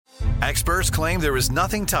Experts claim there is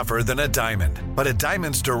nothing tougher than a diamond. But at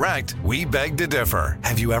Diamonds Direct, we beg to differ.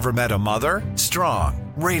 Have you ever met a mother?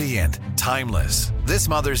 Strong, radiant, timeless. This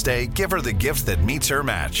Mother's Day, give her the gift that meets her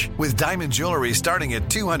match. With diamond jewelry starting at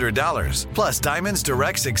 $200. Plus, Diamonds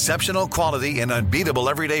Direct's exceptional quality and unbeatable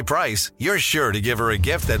everyday price, you're sure to give her a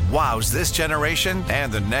gift that wows this generation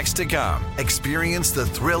and the next to come. Experience the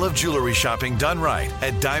thrill of jewelry shopping done right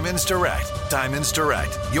at Diamonds Direct. Diamonds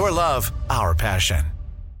Direct. Your love, our passion.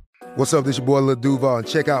 What's up, this your boy Lil Duval, and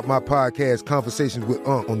check out my podcast, Conversations with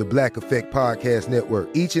Unc, on the Black Effect Podcast Network.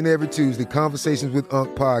 Each and every Tuesday, Conversations with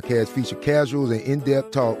Unc podcast feature casual and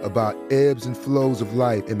in-depth talk about ebbs and flows of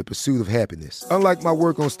life and the pursuit of happiness. Unlike my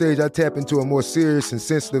work on stage, I tap into a more serious and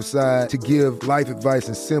sensitive side to give life advice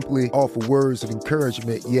and simply offer words of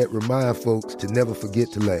encouragement, yet remind folks to never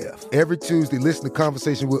forget to laugh. Every Tuesday, listen to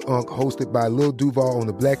Conversations with Unc, hosted by Lil Duval on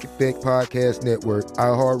the Black Effect Podcast Network,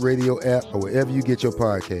 iHeartRadio app, or wherever you get your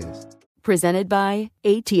podcasts. Presented by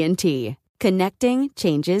AT&T. Connecting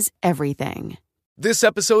changes everything. This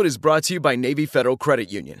episode is brought to you by Navy Federal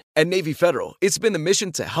Credit Union. At Navy Federal, it's been the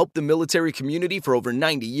mission to help the military community for over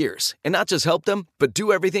 90 years. And not just help them, but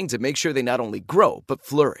do everything to make sure they not only grow, but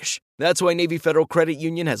flourish. That's why Navy Federal Credit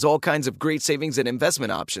Union has all kinds of great savings and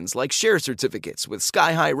investment options like share certificates with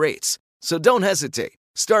sky-high rates. So don't hesitate.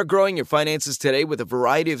 Start growing your finances today with a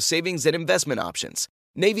variety of savings and investment options.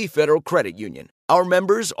 Navy Federal Credit Union. Our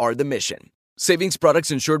members are the mission. Savings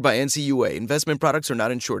products insured by NCUA. Investment products are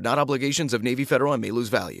not insured, not obligations of Navy Federal and may lose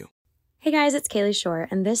value. Hey guys, it's Kaylee Shore,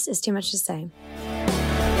 and this is Too Much to Say.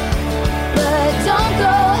 But don't go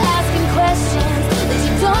asking questions that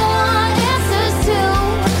you don't want answers to.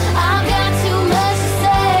 I've got too much to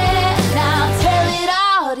say, now I'll tell it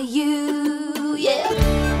all to you, yeah.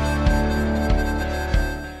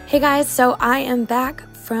 Hey guys, so I am back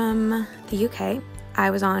from the UK. I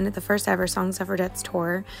was on the first ever Song Suffragettes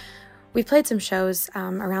tour. We've played some shows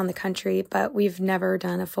around the country, but we've never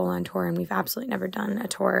done a full-on tour, and we've absolutely never done a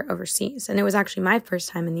tour overseas. And it was actually my first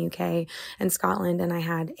time in the UK and Scotland, and I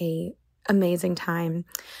had an amazing time.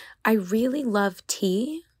 I really love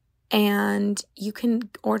tea, and you can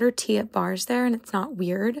order tea at bars there, and it's not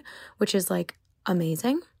weird, which is, like,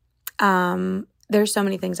 amazing. There's so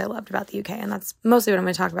many things I loved about the UK, and that's mostly what I'm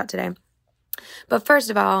going to talk about today. But first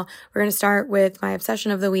of all, we're going to start with my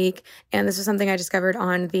obsession of the week, and this was something I discovered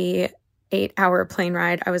on the 8-hour plane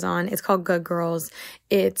ride I was on. It's called Good Girls.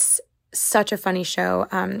 It's such a funny show.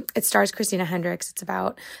 It stars Christina Hendricks. It's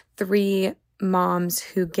about 3 moms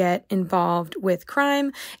who get involved with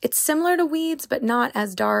crime. It's similar to Weeds, but not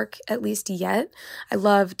as dark, at least yet. I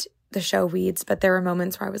loved the show Weeds, but there were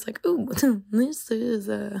moments where I was like, ooh,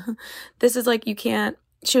 this is like, you can't.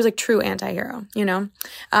 She was like true anti-hero, you know?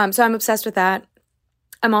 So I'm obsessed with that.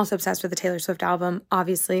 I'm also obsessed with the Taylor Swift album,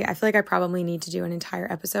 obviously. I feel like I probably need to do an entire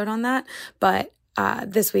episode on that. But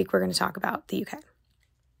this week, we're going to talk about the UK.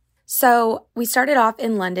 So we started off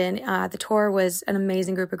in London. The tour was an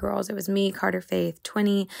amazing group of girls. It was me, Carter Faith,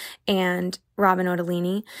 Twinny, and Robin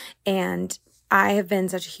Ottolini. And I have been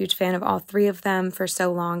such a huge fan of all 3 of them for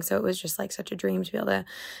so long. So it was just like such a dream to be able to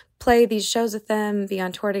play these shows with them, be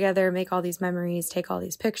on tour together, make all these memories, take all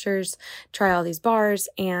these pictures, try all these bars.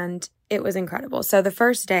 And it was incredible. So the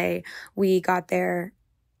first day we got there,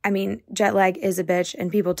 I mean, jet lag is a bitch,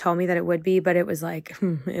 and people told me that it would be, but it was like,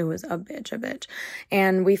 it was a bitch.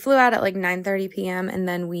 And we flew out at like 9:30 p.m. and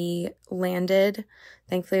then we landed.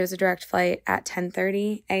 Thankfully, it was a direct flight at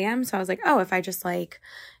 10:30 a.m. So I was like, oh, if I just like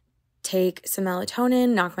take some melatonin,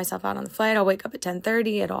 knock myself out on the flight, I'll wake up at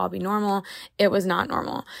 10:30, it'll all be normal. It was not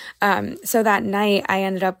normal. So that night I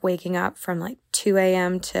ended up waking up from like 2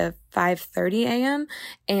 a.m. to 5:30 a.m.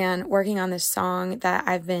 and working on this song that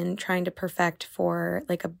I've been trying to perfect for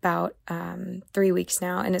like about 3 weeks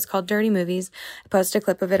now, and it's called Dirty Movies. I posted a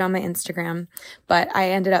clip of it on my Instagram, but I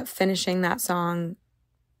ended up finishing that song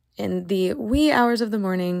in the wee hours of the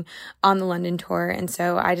morning on the London tour. And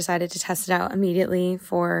so I decided to test it out immediately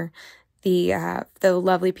for the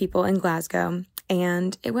lovely people in Glasgow,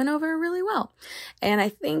 and it went over really well. And I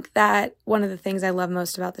think that one of the things I love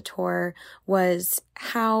most about the tour was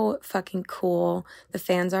how fucking cool the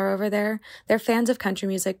fans are over there. They're fans of country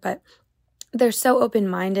music, but they're so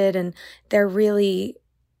open-minded, and they're really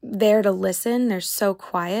there to listen. They're so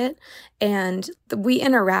quiet, and we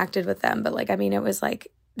interacted with them, but like, I mean, it was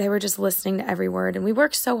like, they were just listening to every word, and we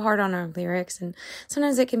worked so hard on our lyrics, and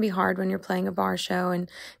sometimes it can be hard when you're playing a bar show and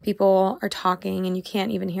people are talking and you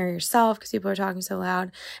can't even hear yourself because people are talking so loud.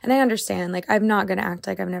 And I understand, like, I'm not going to act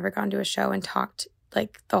like I've never gone to a show and talked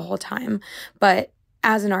like the whole time, but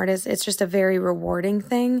as an artist, it's just a very rewarding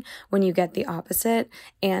thing when you get the opposite.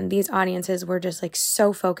 And these audiences were just like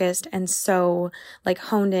so focused and so like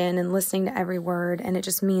honed in and listening to every word. And it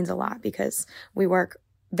just means a lot because we work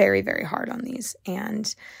very, very hard on these.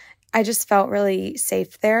 And I just felt really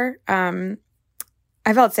safe there.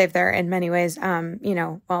 I felt safe there in many ways.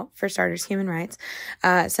 Well, for starters, human rights.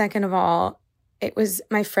 Second of all, it was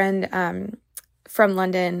my friend from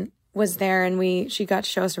London was there, and she got to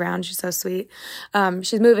show us around. She's so sweet.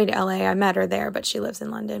 She's moving to LA. I met her there, but she lives in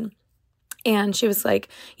London. And she was like,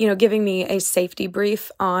 giving me a safety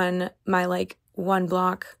brief on my like 1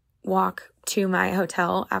 block walk to my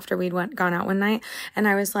hotel after we'd gone out one night. And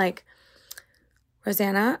I was like,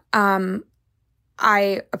 Rosanna,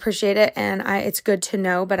 I appreciate it, and it's good to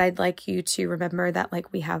know, but I'd like you to remember that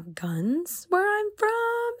like we have guns where I'm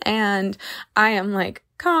from, and I am like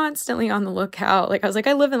constantly on the lookout. Like I was like,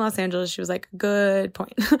 I live in Los Angeles. She was like, good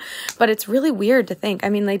point. But it's really weird to think. I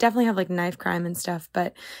mean, they definitely have like knife crime and stuff,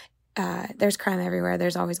 but there's crime everywhere.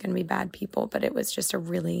 There's always going to be bad people, but it was just a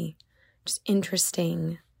really just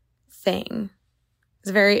interesting thing.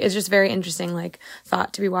 It's just very interesting, like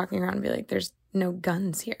thought to be walking around and be like, there's no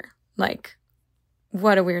guns here. Like,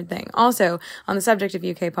 what a weird thing. Also, on the subject of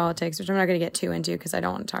UK politics, which I'm not going to get too into because I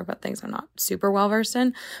don't want to talk about things I'm not super well versed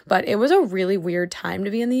in, but it was a really weird time to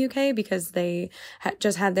be in the UK because they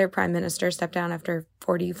just had their prime minister step down after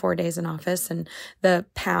 44 days in office, and the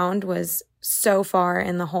pound was so far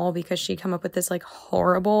in the hole because she come up with this like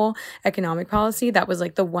horrible economic policy that was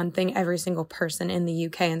like the one thing every single person in the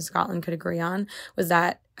UK and Scotland could agree on was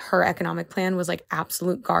that her economic plan was like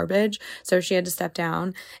absolute garbage. So she had to step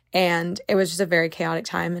down, and it was just a very chaotic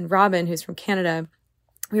time. And Robin, who's from Canada,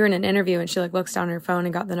 we were in an interview, and she like looks down at her phone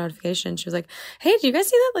and got the notification. She was like, hey, did you guys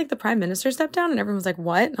see that like the prime minister stepped down? And everyone was like,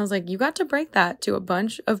 what? And I was like, you got to break that to a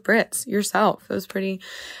bunch of Brits yourself. It was pretty,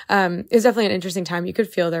 it was definitely an interesting time. You could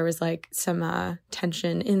feel there was like some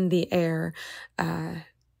tension in the air.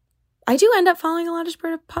 I do end up following a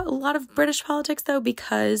lot of British politics though,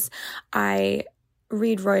 because I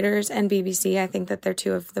read Reuters and BBC. I think that they're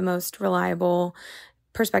two of the most reliable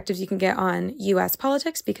perspectives you can get on US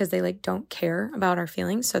politics because they like don't care about our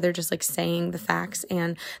feelings. So they're just like saying the facts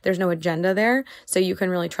and there's no agenda there. So you can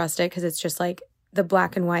really trust it because it's just like the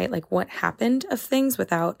black and white, like what happened of things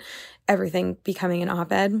without everything becoming an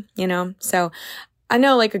op-ed, So I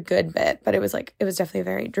know like a good bit, but it was definitely a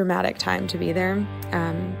very dramatic time to be there.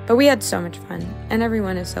 But we had so much fun and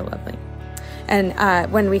everyone is so lovely.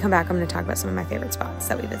 And when we come back, I'm going to talk about some of my favorite spots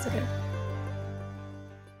that we visited.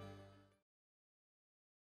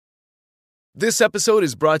 This episode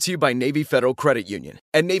is brought to you by Navy Federal Credit Union.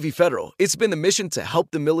 At Navy Federal, it's been the mission to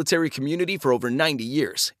help the military community for over 90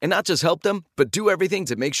 years. And not just help them, but do everything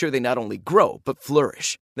to make sure they not only grow, but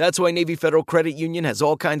flourish. That's why Navy Federal Credit Union has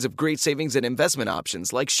all kinds of great savings and investment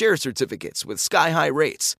options like share certificates with sky-high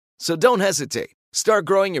rates. So don't hesitate. Start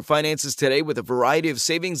growing your finances today with a variety of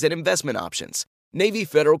savings and investment options. Navy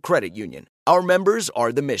Federal Credit Union. Our members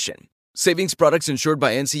are the mission. Savings products insured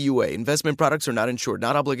by NCUA. Investment products are not insured,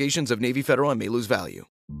 not obligations of Navy Federal and may lose value.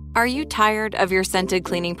 Are you tired of your scented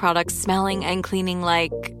cleaning products smelling and cleaning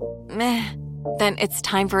like meh? Then it's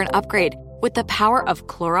time for an upgrade with the power of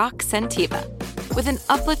Clorox Scentiva. With an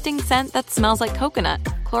uplifting scent that smells like coconut,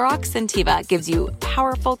 Clorox Scentiva gives you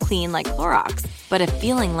powerful clean like Clorox, but a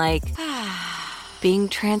feeling like being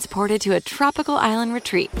transported to a tropical island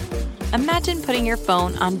retreat. Imagine putting your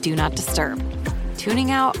phone on Do Not Disturb,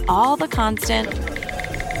 tuning out all the constant,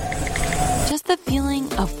 just the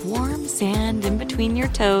feeling of warm sand in between your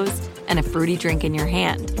toes and a fruity drink in your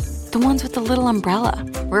hand. The ones with the little umbrella.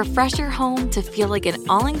 Refresh your home to feel like an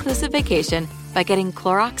all-inclusive vacation by getting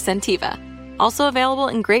Clorox Scentiva. Also available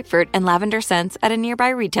in grapefruit and lavender scents at a nearby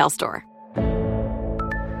retail store.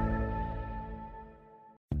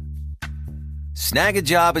 Snag a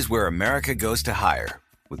Job is where America goes to hire,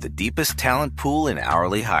 with the deepest talent pool in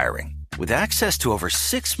hourly hiring. With access to over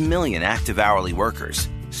 6 million active hourly workers,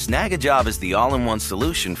 Snag a Job is the all-in-one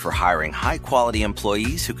solution for hiring high-quality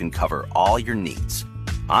employees who can cover all your needs.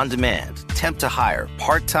 On demand, temp to hire,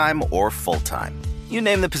 part-time or full-time. You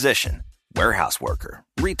name the position. Warehouse worker,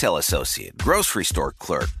 retail associate, grocery store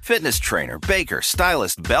clerk, fitness trainer, baker,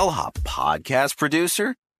 stylist, bellhop, podcast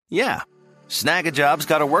producer. Yeah, Snag a Job's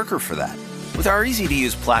got a worker for that. With our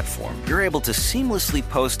easy-to-use platform, you're able to seamlessly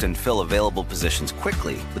post and fill available positions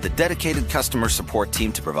quickly with a dedicated customer support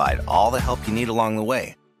team to provide all the help you need along the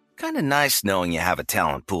way. Kind of nice knowing you have a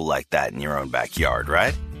talent pool like that in your own backyard,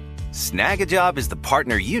 right? Snag a Job is the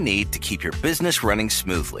partner you need to keep your business running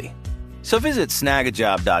smoothly. So visit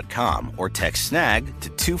snagajob.com or text snag to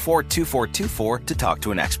 242424 to talk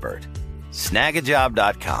to an expert.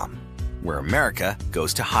 Snagajob.com, where America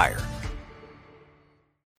goes to hire.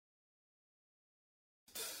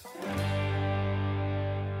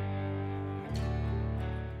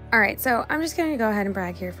 All right, so I'm just going to go ahead and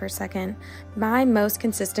brag here for a second. My most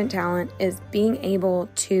consistent talent is being able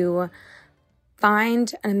to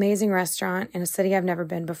find an amazing restaurant in a city I've never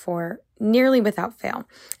been before, nearly without fail.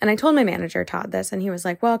 And I told my manager, Todd, this, and he was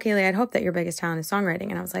like, well, Kaylee, I'd hope that your biggest talent is songwriting.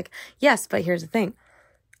 And I was like, yes, but here's the thing.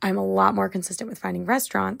 I'm a lot more consistent with finding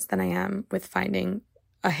restaurants than I am with finding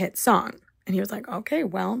a hit song. And he was like, okay,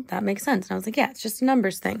 well, that makes sense. And I was like, yeah, it's just a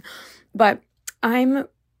numbers thing. But I'm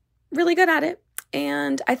really good at it.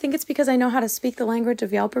 And I think it's because I know how to speak the language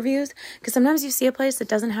of Yelp reviews. Because sometimes you see a place that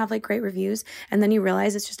doesn't have like great reviews, and then you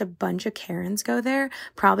realize it's just a bunch of Karens go there,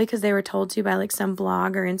 probably because they were told to by like some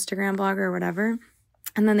blog or Instagram blogger or whatever.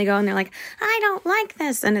 And then they go and they're like, I don't like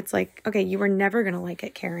this. And it's like, okay, you were never going to like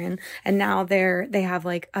it, Karen. And now they have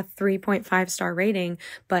like a 3.5 star rating,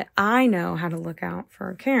 but I know how to look out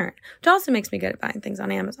for Karen, which also makes me good at buying things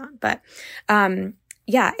on Amazon. But,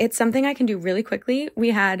 yeah, it's something I can do really quickly. We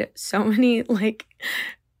had so many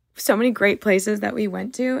great places that we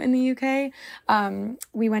went to in the UK.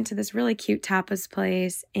 We went to this really cute tapas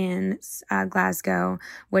place in Glasgow,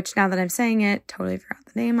 which now that I'm saying it, totally forgot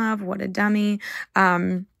the name of. What a dummy.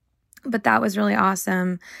 But that was really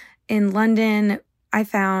awesome. In London, I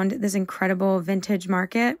found this incredible vintage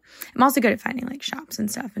market. I'm also good at finding like shops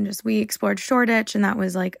and stuff. And we explored Shoreditch, and that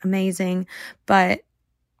was like amazing. But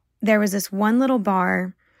there was this one little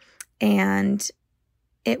bar, and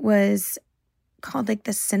it was called like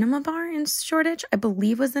the Cinema Bar in Shoreditch, I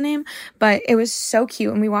believe was the name, but it was so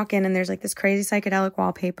cute. And we walk in and there's like this crazy psychedelic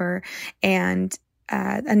wallpaper and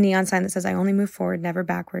a neon sign that says, I only move forward, never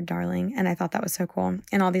backward, darling. And I thought that was so cool.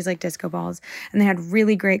 And all these like disco balls. And they had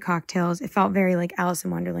really great cocktails. It felt very like Alice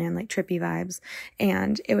in Wonderland, like trippy vibes.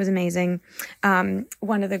 And it was amazing.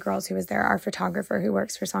 One of the girls who was there, our photographer who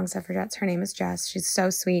works for Song Suffragettes, her name is Jess. She's so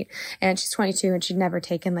sweet. And she's 22 and she'd never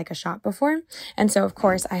taken like a shot before. And so of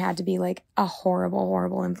course I had to be like a horrible,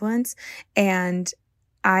 horrible influence. And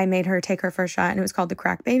I made her take her first shot, and it was called the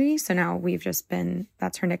Crack Baby. So now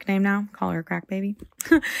that's her nickname now, call her Crack Baby.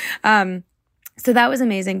 So that was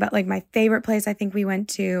amazing. But like my favorite place I think we went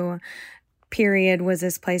to, period, was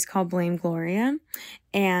this place called Blame Gloria.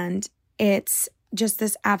 And it's just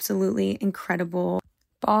this absolutely incredible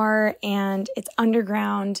bar, and it's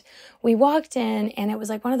underground. We walked in and it was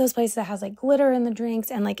like one of those places that has like glitter in the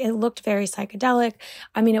drinks, and like it looked very psychedelic.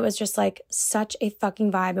 I mean, it was just like such a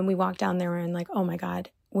fucking vibe. And we walked down there and like, oh my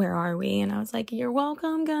God, where are we? And I was like, you're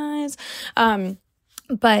welcome, guys.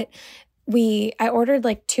 But I ordered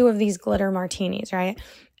like 2 of these glitter martinis, right?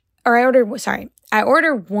 Or I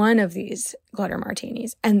ordered one of these glitter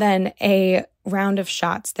martinis and then a round of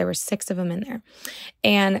shots. There were 6 of them in there.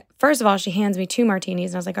 And first of all, she hands me 2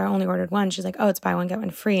 martinis. And I was like, I only ordered one. She's like, oh, it's buy one, get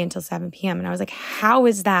one free until 7 p.m. And I was like, how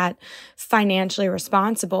is that financially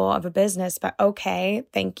responsible of a business? But okay,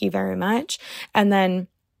 thank you very much. And then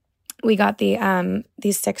we got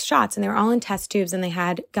these 6 shots, and they were all in test tubes, and they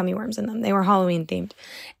had gummy worms in them. They were Halloween themed.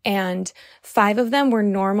 And 5 of them were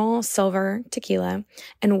normal silver tequila,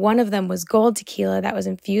 and 1 of them was gold tequila that was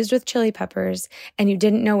infused with chili peppers, and you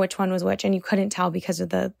didn't know which one was which, and you couldn't tell because of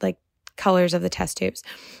the like colors of the test tubes.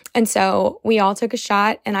 And so we all took a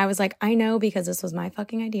shot, and I was like, I know, because this was my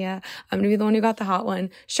fucking idea. I'm going to be the one who got the hot one.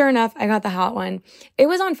 Sure enough, I got the hot one. It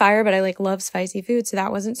was on fire, but I like love spicy food. So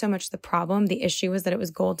that wasn't so much the problem. The issue was that it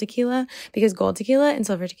was gold tequila, because gold tequila and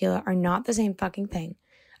silver tequila are not the same fucking thing.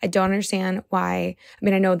 I don't understand why. I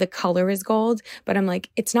mean, I know the color is gold, but I'm like,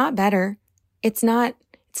 it's not better. It's not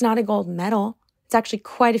a gold medal. It's actually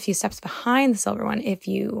quite a few steps behind the silver one, if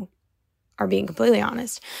you are being completely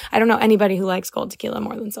honest. I don't know anybody who likes gold tequila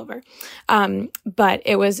more than silver. But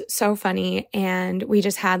it was so funny, and we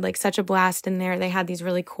just had like such a blast in there. They had these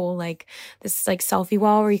really cool, like this like selfie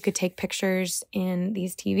wall where you could take pictures in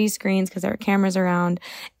these TV screens because there were cameras around,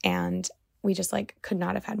 and we just like could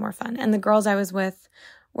not have had more fun. And the girls I was with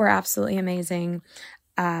were absolutely amazing.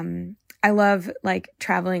 I love like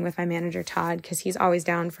traveling with my manager, Todd, because he's always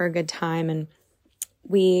down for a good time. And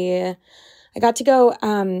I got to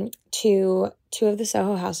go to 2 of the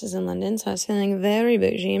Soho houses in London, so I was feeling very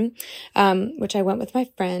bougie, which I went with my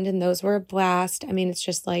friend, and those were a blast. I mean, it's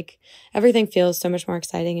just like everything feels so much more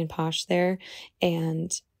exciting and posh there,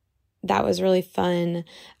 and that was really fun.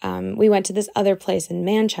 We went to this other place in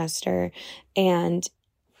Manchester, and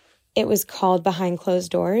it was called Behind Closed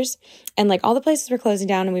Doors, and like all the places were closing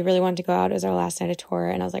down, and we really wanted to go out. It was our last night of tour,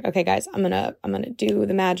 and I was like, okay, guys, I'm gonna do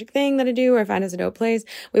the magic thing that I do, or I find us a dope place.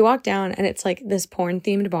 We walked down, and it's like this porn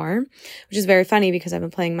themed bar, which is very funny because I've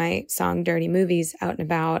been playing my song Dirty Movies out and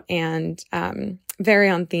about, and very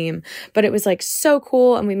on theme, but it was like so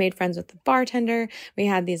cool. And we made friends with the bartender. We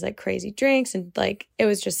had these like crazy drinks and like, it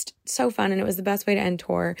was just so fun. And it was the best way to end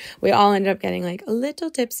tour. We all ended up getting like a little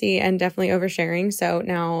tipsy and definitely oversharing. So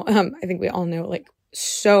now I think we all know like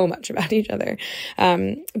so much about each other.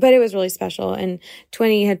 But it was really special. And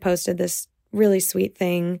Twinny had posted this really sweet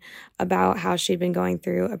thing about how she'd been going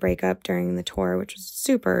through a breakup during the tour, which was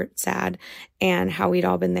super sad, and how we'd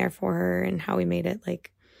all been there for her and how we made it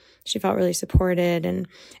like she felt really supported.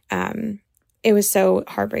 And it was so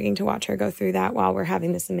heartbreaking to watch her go through that while we're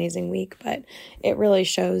having this amazing week. But it really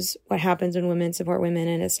shows what happens when women support women,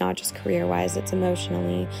 and it's not just career-wise, it's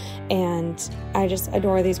emotionally. And I just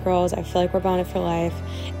adore these girls. I feel like we're bonded for life,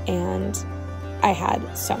 and I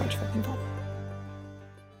had so much freaking fun.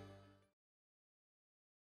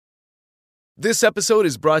 This episode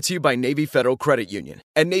is brought to you by Navy Federal Credit Union.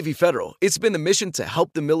 At Navy Federal, it's been the mission to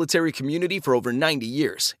help the military community for over 90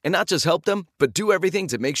 years. And not just help them, but do everything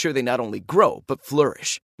to make sure they not only grow, but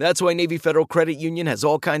flourish. That's why Navy Federal Credit Union has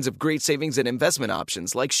all kinds of great savings and investment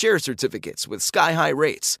options like share certificates with sky-high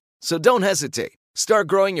rates. So don't hesitate. Start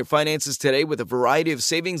growing your finances today with a variety of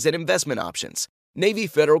savings and investment options. Navy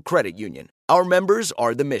Federal Credit Union. Our members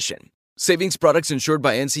are the mission. Savings products insured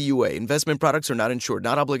by NCUA. Investment products are not insured,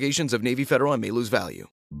 not obligations of Navy Federal and may lose value.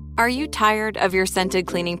 Are you tired of your scented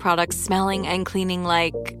cleaning products smelling and cleaning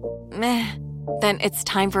like meh? Then it's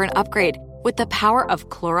time for an upgrade with the power of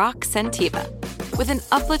Clorox Scentiva. With an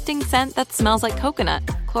uplifting scent that smells like coconut,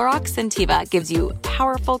 Clorox Scentiva gives you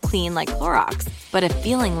powerful clean like Clorox, but a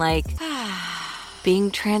feeling like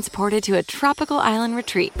being transported to a tropical island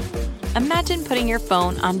retreat. Imagine putting your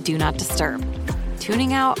phone on Do Not Disturb,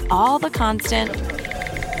 tuning out all the constant,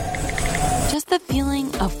 just the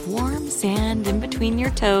feeling of warm sand in between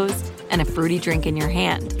your toes and a fruity drink in your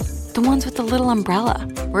hand. The ones with the little umbrella.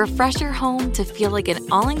 Refresh your home to feel like an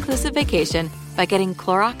all-inclusive vacation by getting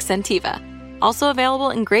Clorox Scentiva. Also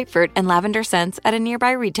available in grapefruit and lavender scents at a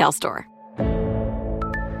nearby retail store.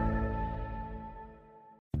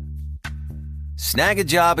 Snag a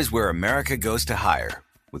Job is where America goes to hire,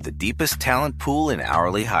 with the deepest talent pool in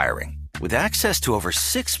hourly hiring. With access to over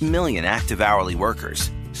 6 million active hourly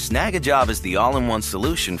workers, Snag a Job is the all-in-one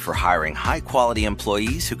solution for hiring high-quality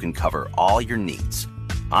employees who can cover all your needs.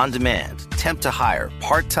 On demand, temp to hire,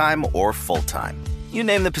 part-time or full-time. You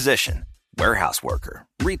name the position. Warehouse worker,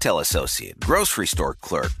 retail associate, grocery store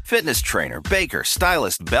clerk, fitness trainer, baker,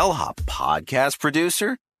 stylist, bellhop, podcast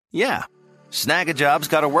producer. Yeah, Snag a Job's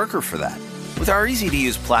got a worker for that. With our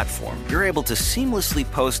easy-to-use platform, you're able to seamlessly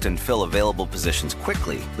post and fill available positions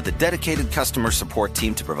quickly with a dedicated customer support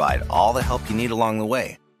team to provide all the help you need along the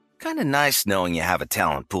way. Kind of nice knowing you have a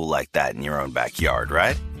talent pool like that in your own backyard,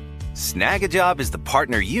 right? Snag a Job is the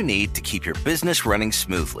partner you need to keep your business running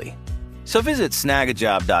smoothly. So visit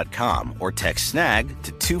snagajob.com or text SNAG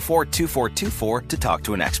to 242424 to talk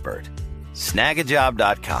to an expert.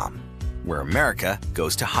 Snagajob.com, where America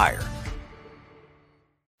goes to hire.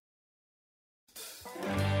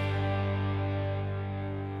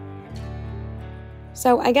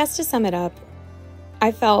 So I guess to sum it up,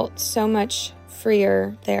 I felt so much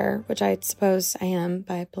freer there, which I suppose I am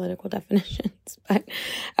by political definitions. But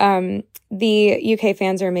the UK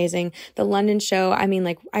fans are amazing. The London show, I mean,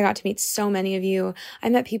 like, I got to meet so many of you. I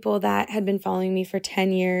met people that had been following me for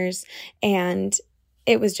 10 years, and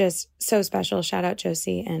it was just so special. Shout out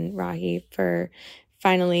Josie and Rahi for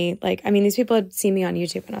finally, like, I mean, these people had seen me on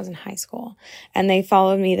YouTube when I was in high school, and they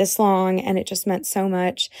followed me this long, and it just meant so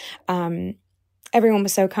much. Everyone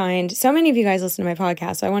was so kind. So many of you guys listen to my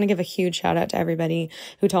podcast. So I want to give a huge shout out to everybody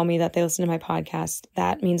who told me that they listen to my podcast.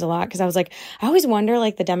 That means a lot, because I was like, I always wonder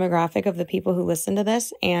like the demographic of the people who listen to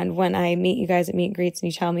this. And when I meet you guys at meet and greets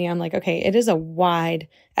and you tell me, I'm like, okay, it is a wide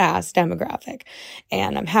ass demographic.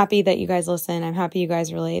 And I'm happy that you guys listen. I'm happy you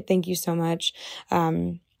guys relate. Thank you so much.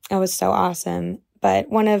 It was so awesome. But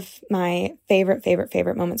one of my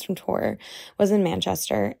favorite moments from tour was in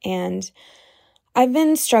Manchester. And I've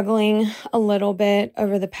been struggling a little bit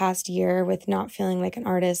over the past year with not feeling like an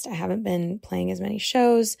artist. I haven't been playing as many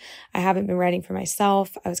shows. I haven't been writing for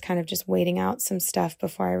myself. I was kind of just waiting out some stuff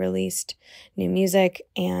before I released new music,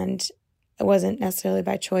 and it wasn't necessarily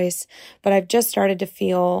by choice, but I've just started to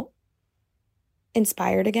feel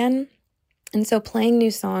inspired again. And so playing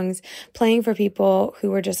new songs, playing for people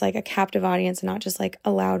who were just like a captive audience and not just like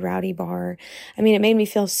a loud, rowdy bar. I mean, it made me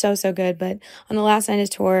feel so good. But on the last night of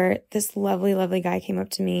tour, this lovely guy came up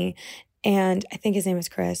to me, and I think his name is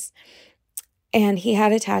Chris. And he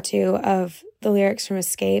had a tattoo of the lyrics from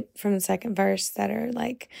Escape from the second verse that are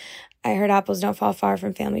like, I heard apples don't fall far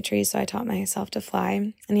from family trees, so I taught myself to fly.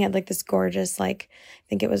 And he had like this gorgeous, like, I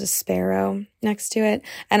think it was a sparrow next to it.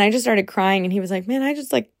 And I just started crying, and he was like, man, I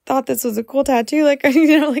just like thought this was a cool tattoo. Like,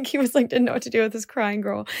 you know, like he was like, didn't know what to do with this crying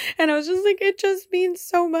girl. And I was just like, it just means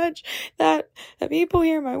so much that people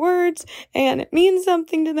hear my words and it means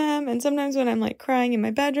something to them. And sometimes when I'm like crying in my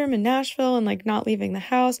bedroom in Nashville and like not leaving the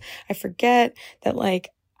house, I forget that like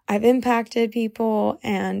I've impacted people,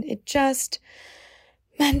 and it just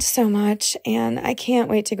meant so much. And I can't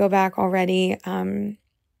wait to go back already.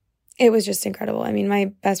 It was just incredible. I mean,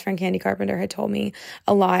 my best friend Candy Carpenter had told me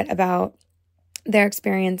a lot about their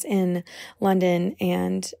experience in London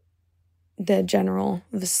and the general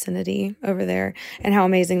vicinity over there and how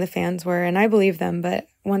amazing the fans were. And I believe them, but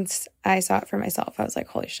once I saw it for myself, I was like,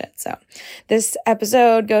 holy shit. So this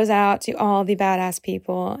episode goes out to all the badass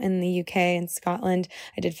people in the UK and Scotland.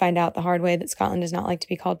 I did find out the hard way that Scotland does not like to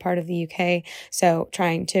be called part of the UK. So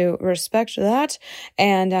trying to respect that.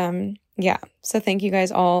 And yeah, so thank you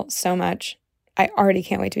guys all so much. I already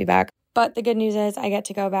can't wait to be back. But the good news is I get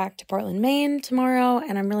to go back to Portland, Maine tomorrow,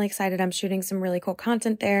 and I'm really excited. I'm shooting some really cool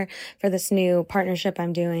content there for this new partnership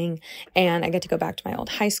I'm doing, and I get to go back to my old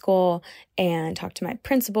high school and talk to my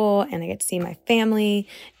principal, and I get to see my family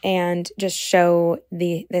and just show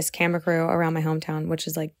this camera crew around my hometown, which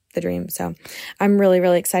is like the dream. So I'm really,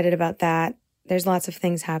 really excited about that. There's lots of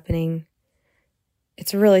things happening.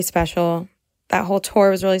 It's really special. That whole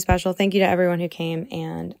tour was really special. Thank you to everyone who came.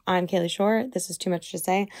 And I'm Kaylee Shore. This is Too Much to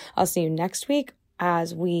Say. I'll see you next week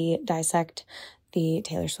as we dissect the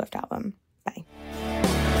Taylor Swift album. Bye.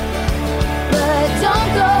 But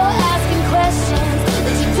don't go asking questions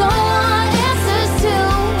that you don't want answers to.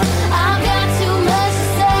 I've got too much to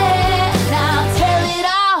say. Now I'll tell it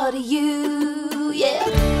all to you. Yeah.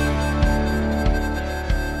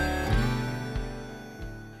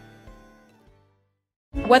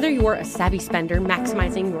 Whether you're a savvy spender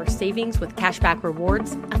maximizing your savings with cashback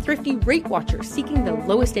rewards, a thrifty rate watcher seeking the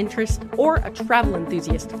lowest interest, or a travel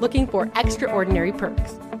enthusiast looking for extraordinary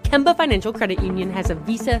perks, Kemba Financial Credit Union has a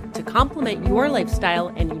visa to complement your lifestyle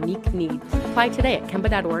and unique needs. Apply today at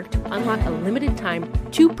Kemba.org to unlock a limited time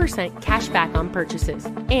 2% cash back on purchases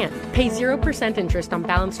and pay 0% interest on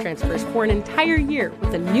balance transfers for an entire year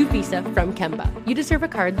with a new visa from Kemba. You deserve a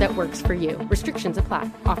card that works for you. Restrictions apply.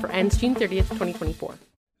 Offer ends June 30th, 2024.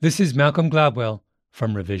 This is Malcolm Gladwell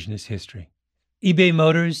from Revisionist History. eBay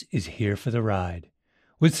Motors is here for the ride.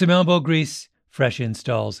 With some elbow grease, fresh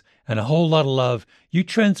installs, and a whole lot of love, you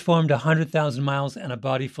transformed 100,000 miles and a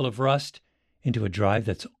body full of rust into a drive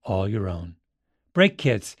that's all your own. Brake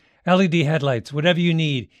kits, LED headlights, whatever you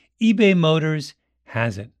need, eBay Motors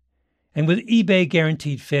has it. And with eBay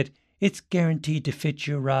Guaranteed Fit, it's guaranteed to fit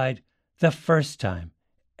your ride the first time,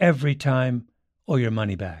 every time, or your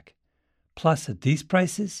money back. Plus, at these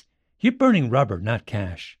prices, you're burning rubber, not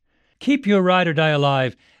cash. Keep your ride or die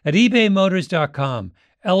alive at ebaymotors.com.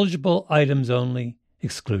 Eligible items only.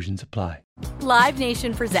 Exclusions apply. Live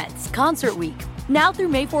Nation presents Concert Week. Now through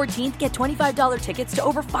May 14th, get $25 tickets to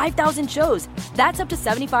over 5,000 shows. That's up to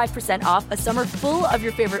 75% off a summer full of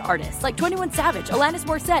your favorite artists like 21 Savage, Alanis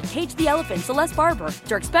Morissette, Cage the Elephant, Celeste Barber,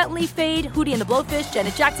 Dierks Bentley, Fade, Hootie and the Blowfish,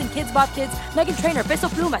 Janet Jackson, Kidz Bop Kids, Meghan Trainor, Peso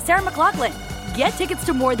Pluma, Sarah McLachlan. Get tickets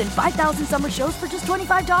to more than 5,000 summer shows for just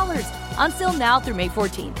 $25. Until now through May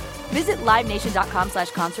 14th. Visit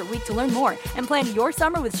LiveNation.com/Concert Week to learn more and plan your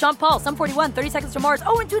summer with Sean Paul, Sum 41, 30 Seconds to Mars,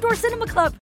 and Two Door Cinema Club.